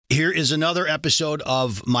Here is another episode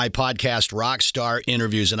of my podcast, Rockstar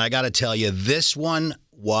Interviews, and I got to tell you, this one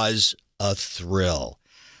was a thrill.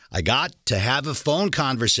 I got to have a phone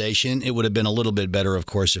conversation. It would have been a little bit better, of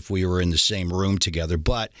course, if we were in the same room together,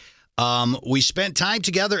 but we spent time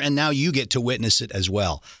together, and now you get to witness it as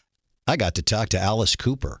well. I got to talk to Alice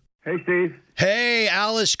Cooper. Hey, Steve. Hey,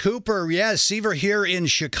 Alice Cooper. Yes, Seaver here in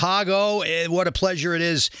Chicago. What a pleasure it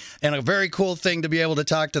is, and a very cool thing to be able to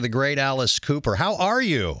talk to the great Alice Cooper. How are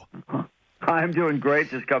you? I'm doing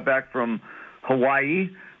great. Just got back from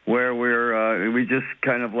Hawaii, where we just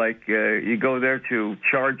kind of like you go there to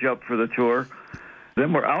charge up for the tour.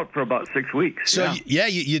 Then we're out for about 6 weeks. So,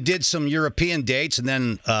 you did some European dates and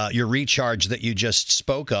then your recharge that you just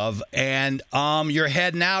spoke of. And you're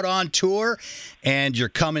heading out on tour, and you're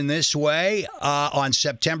coming this way on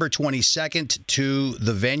September 22nd to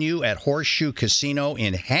the venue at Horseshoe Casino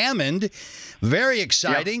in Hammond. Very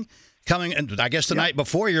exciting. Yep. Coming, I guess the night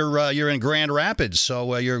before you're in Grand Rapids,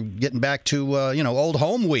 so you're getting back to old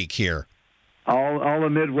home week here. All the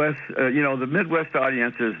Midwest, the Midwest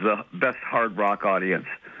audience is the best hard rock audience.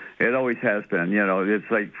 It always has been.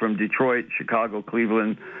 It's like from Detroit, Chicago,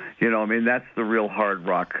 Cleveland. That's the real hard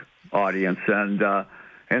rock audience, and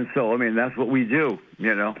so that's what we do.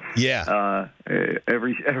 Yeah.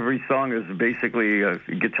 Every song is basically a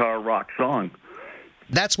guitar rock song.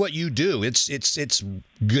 That's what you do. It's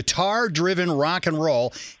guitar-driven rock and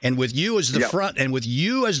roll, and with you as the front, and with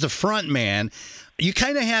you as the front man, you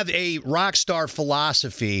kind of have a rock star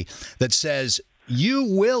philosophy that says you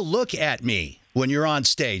will look at me when you're on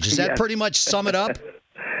stage. Does that pretty much sum it up?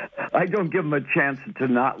 I don't give them a chance to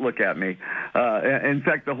not look at me. In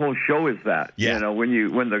fact, the whole show is that. Yeah.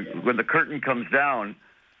 When the curtain comes down,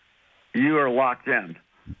 you are locked in.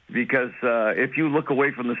 Because if you look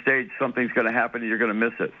away from the stage, something's going to happen and you're going to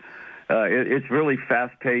miss it. It's really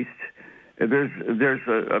fast-paced. There's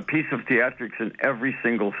a piece of theatrics in every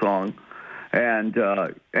single song,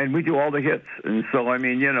 and we do all the hits. And so,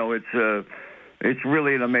 it's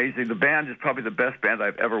really an amazing. The band is probably the best band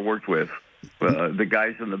I've ever worked with. The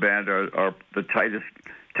guys in the band are the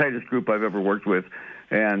tightest group I've ever worked with.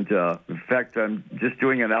 And in fact, I'm just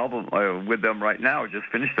doing an album with them right now. Just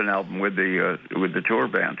finished an album with the tour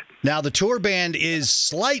band. Now, the tour band is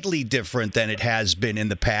slightly different than it has been in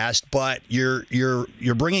the past, but you're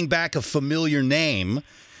bringing back a familiar name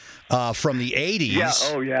from the '80s. Yeah.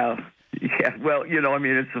 Oh, yeah. Yeah. Well,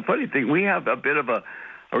 it's a funny thing. We have a bit of a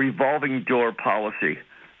revolving door policy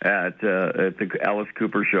at the Alice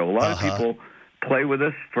Cooper Show. A lot of people play with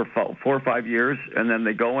us for 4 or 5 years, and then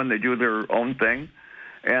they go and they do their own thing.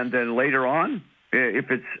 And then later on,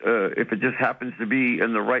 if it just happens to be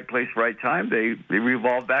in the right place, right time, they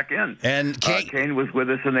revolve back in. And Kane was with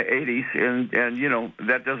us in the '80s, and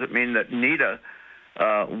that doesn't mean that Nita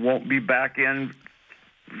won't be back in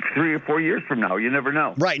 3 or 4 years from now. You never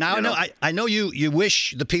know. Right. Now, I know you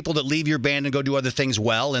wish the people that leave your band and go do other things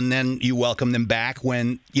well, and then you welcome them back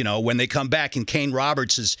when they come back. And Kane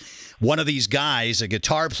Roberts is one of these guys, a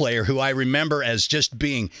guitar player who I remember as just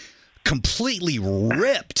being completely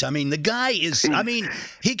ripped. The guy is,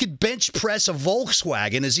 he could bench press a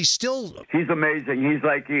Volkswagen. Is he still? He's amazing. He's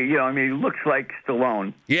like, he looks like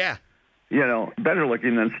Stallone. Yeah. Better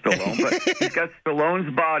looking than Stallone, but he's got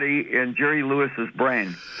Stallone's body and Jerry Lewis's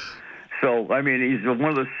brain. So, he's one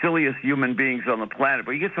of the silliest human beings on the planet,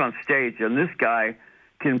 but he gets on stage, and this guy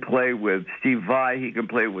can play with Steve Vai, he can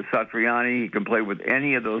play with Satriani, he can play with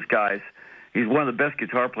any of those guys. He's one of the best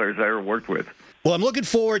guitar players I ever worked with. Well, I'm looking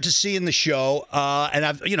forward to seeing the show,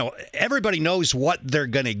 and everybody knows what they're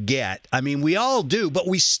going to get. We all do, but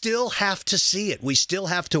we still have to see it. We still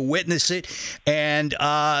have to witness it, and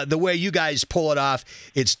the way you guys pull it off,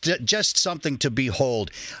 it's just something to behold.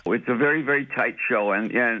 It's a very, very tight show,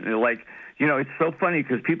 and it's so funny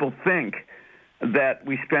because people think that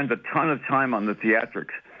we spend a ton of time on the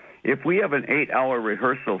theatrics. If we have an 8-hour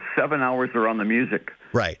rehearsal, 7 hours are on the music.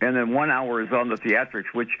 Right. And then 1 hour is on the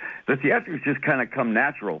theatrics, which the theatrics just kind of come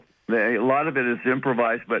natural. A lot of it is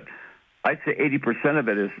improvised, but I'd say 80% of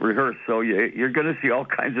it is rehearsed. So you're going to see all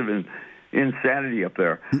kinds of insanity up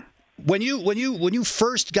there. When you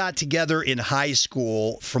first got together in high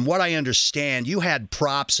school, from what I understand, you had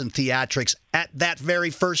props and theatrics at that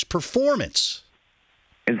very first performance.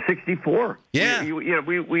 In '64. Yeah.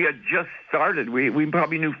 We had just started. We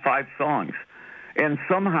probably knew 5 songs. And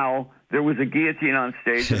somehow there was a guillotine on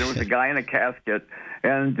stage, and there was a guy in a casket,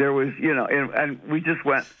 and there was, and we just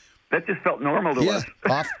went, that just felt normal to us.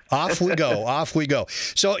 Off we go. Off we go.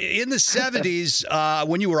 So in the 70s,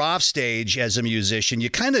 when you were off stage as a musician, you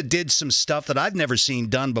kind of did some stuff that I've never seen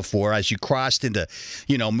done before as you crossed into,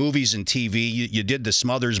 movies and TV. You did the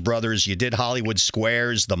Smothers Brothers. You did Hollywood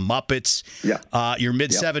Squares, the Muppets. Yeah. Your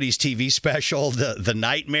mid-70s TV special, The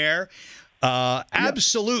Nightmare.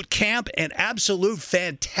 Absolute camp and absolute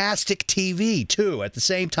fantastic TV, too, at the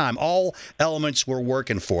same time. All elements were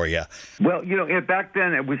working for you. Well, back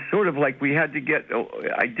then it was sort of like we had to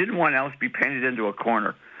I didn't want Alice to be painted into a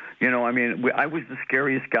corner. I was the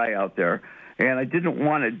scariest guy out there, and I didn't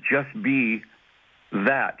want to just be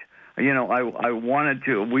that. I wanted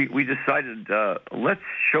to, we decided, let's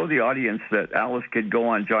show the audience that Alice could go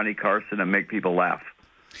on Johnny Carson and make people laugh.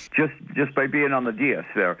 Just by being on the dais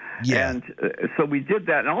there. Yeah. And so we did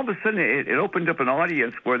that, and all of a sudden it opened up an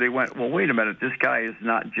audience where they went, well, wait a minute, this guy is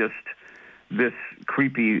not just this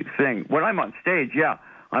creepy thing. When I'm on stage,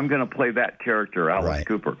 I'm going to play that character, Alice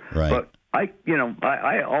Cooper. Right. But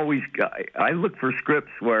I always look for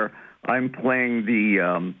scripts where I'm playing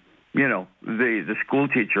the school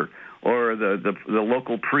teacher or the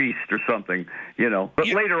local priest or something, But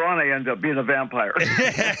later on, I end up being a vampire.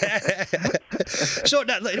 So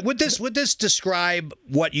now, would this describe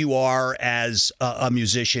what you are as a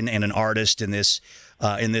musician and an artist in this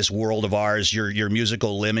world of ours? Your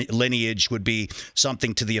musical lineage would be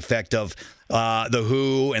something to the effect of The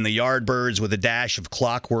Who and the Yardbirds with a dash of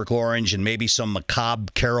Clockwork Orange and maybe some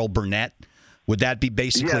macabre Carol Burnett. Would that be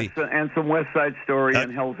basically? Yes, and some West Side Story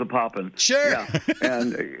and Hell's a Poppin'. Sure. Yeah.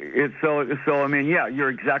 And it's so. I mean, you're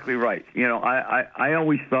exactly right. I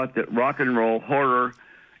always thought that rock and roll, horror,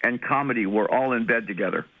 and comedy were all in bed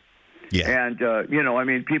together. Yeah.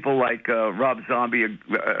 And people like Rob Zombie are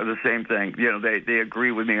the same thing. They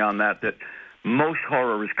agree with me on that most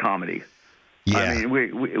horror is comedy. Yeah. I mean,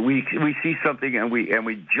 we see something and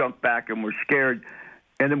we jump back and we're scared,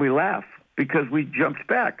 and then we laugh because we jumped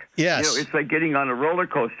back. Yes. It's like getting on a roller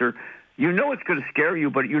coaster. It's going to scare you,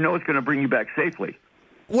 but it's going to bring you back safely.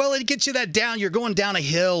 Well, it gets you that down. You're going down a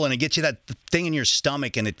hill, and it gets you that thing in your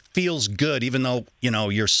stomach, and it feels good, even though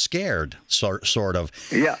you're scared, sort of.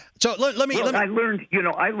 Yeah. So let me. I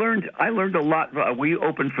learned a lot. We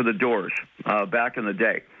opened for the Doors back in the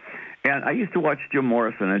day, and I used to watch Jim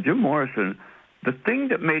Morrison. And Jim Morrison, the thing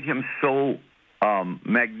that made him so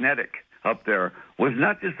magnetic up there was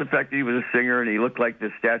not just the fact that he was a singer and he looked like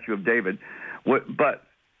the statue of David, but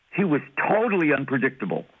he was totally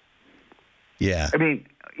unpredictable. Yeah. I mean,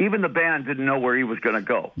 even the band didn't know where he was going to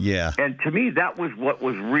go. Yeah. And to me, that was what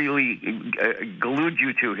was really glued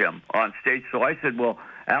you to him on stage. So I said, well,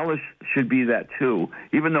 Alice should be that too.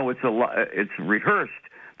 Even though it's rehearsed,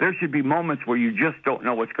 there should be moments where you just don't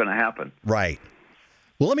know what's going to happen. Right.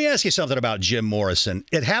 Well, let me ask you something about Jim Morrison.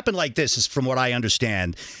 It happened like this, is from what I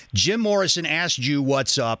understand. Jim Morrison asked you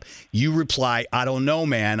what's up. You reply, I don't know,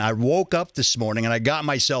 man. I woke up this morning and I got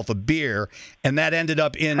myself a beer, and that ended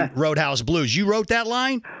up in Roadhouse Blues. You wrote that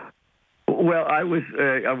line? Well, I was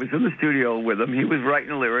in the studio with him. He was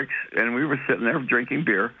writing lyrics, and we were sitting there drinking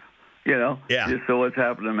beer, Yeah. Just, so what's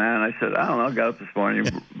happening, man? I said, I don't know. I got up this morning,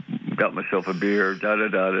 got myself a beer,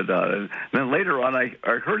 da-da-da-da-da. And then later on, I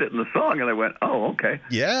heard it in the song, and I went, oh, okay.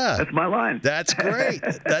 Yeah. That's my line. That's great.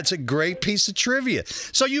 That's a great piece of trivia.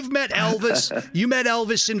 So you've met Elvis. You met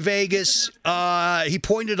Elvis in Vegas. He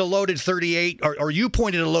pointed a loaded 38, or you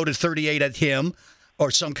pointed a loaded 38 at him, or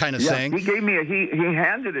some kind of thing. He gave me he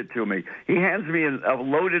handed it to me. He hands me a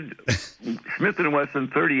loaded Smith & Wesson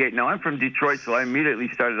 38. Now, I'm from Detroit, so I immediately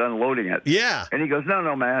started unloading it. Yeah. And he goes,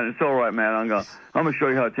 no, man, it's all right, man. I'm gonna show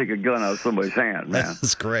you how to take a gun out of somebody's hand, man.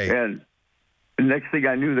 That's great. And the next thing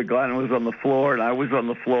I knew, the gun was on the floor, and I was on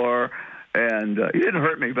the floor. And he didn't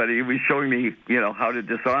hurt me, but he was showing me, how to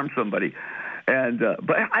disarm somebody. And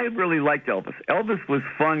but I really liked Elvis. Elvis was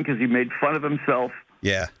fun because he made fun of himself.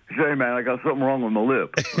 Yeah. Say, man, I got something wrong with my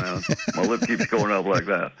lip. Man. My lip keeps going up like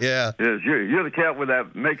that. Yeah. Yes, you're the cat with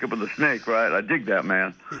that makeup of the snake, right? I dig that,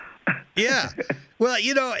 man. Yeah. Well,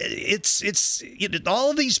 it's all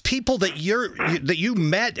of these people that you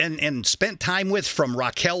met and spent time with, from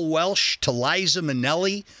Raquel Welch to Liza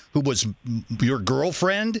Minnelli, who was your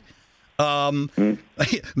girlfriend.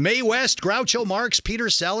 Mae West, Groucho Marx, Peter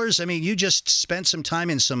Sellers. I mean, you just spent some time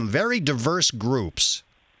in some very diverse groups.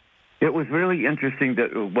 It was really interesting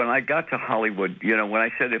that when I got to Hollywood, when I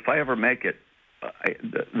said if I ever make it,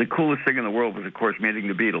 the coolest thing in the world was, of course, meeting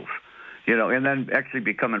the Beatles, and then actually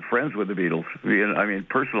becoming friends with the Beatles. I mean,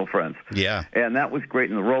 personal friends. Yeah. And that was great.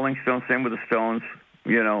 And the Rolling Stones, same with the Stones.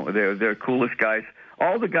 They're coolest guys.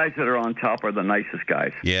 All the guys that are on top are the nicest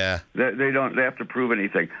guys. Yeah. They have to prove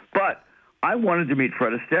anything. But I wanted to meet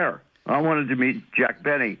Fred Astaire. I wanted to meet Jack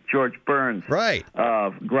Benny, George Burns, Right.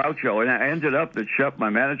 Groucho, and I ended up that Shep, my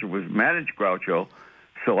manager, managed Groucho,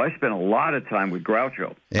 so I spent a lot of time with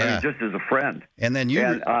Groucho. Yeah. I mean, just as a friend. And then you...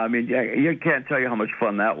 you can't tell you how much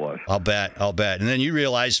fun that was. I'll bet. And then you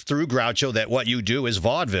realize through Groucho that what you do is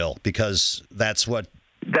vaudeville, because that's what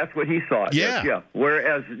he saw it. Yeah. Yeah.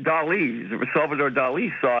 Whereas Salvador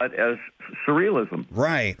Dali saw it as surrealism.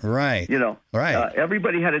 Right. You know, Right.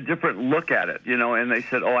 Everybody had a different look at it, you know, and they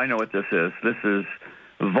said, "Oh, I know what this is. This is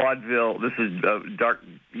vaudeville. This is dark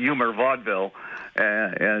humor vaudeville."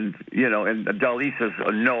 And Dali says,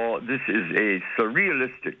 "Oh, no, this is a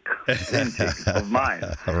surrealistic intake of mine."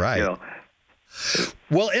 Right. You know.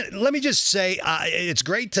 Well, let me just say, it's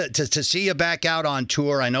great to see you back out on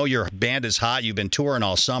tour. I know your band is hot. You've been touring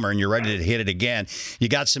all summer, and you're ready to hit it again. You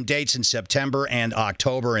got some dates in September and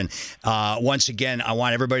October. And once again, I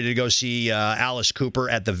want everybody to go see Alice Cooper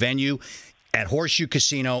at the venue at Horseshoe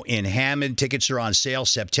Casino in Hammond. Tickets are on sale.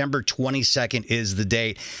 September 22nd is the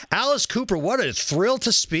date. Alice Cooper, what a thrill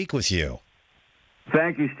to speak with you.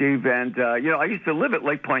 Thank you, Steve. And, I used to live at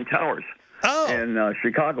Lake Point Towers. In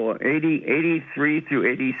Chicago, 83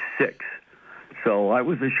 through 86. So I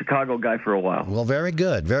was a Chicago guy for a while. Well, very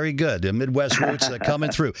good. The Midwest roots coming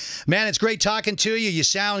through. Man, it's great talking to you. You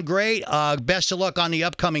sound great. Best of luck on the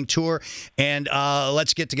upcoming tour. And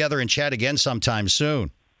let's get together and chat again sometime soon.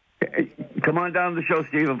 Come on down to the show,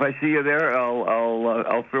 Steve. If I see you there,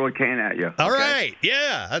 I'll throw a cane at you. All right.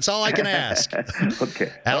 Yeah, that's all I can ask.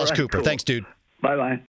 Okay. Alice right, Cooper. cool. Thanks, dude. Bye-bye.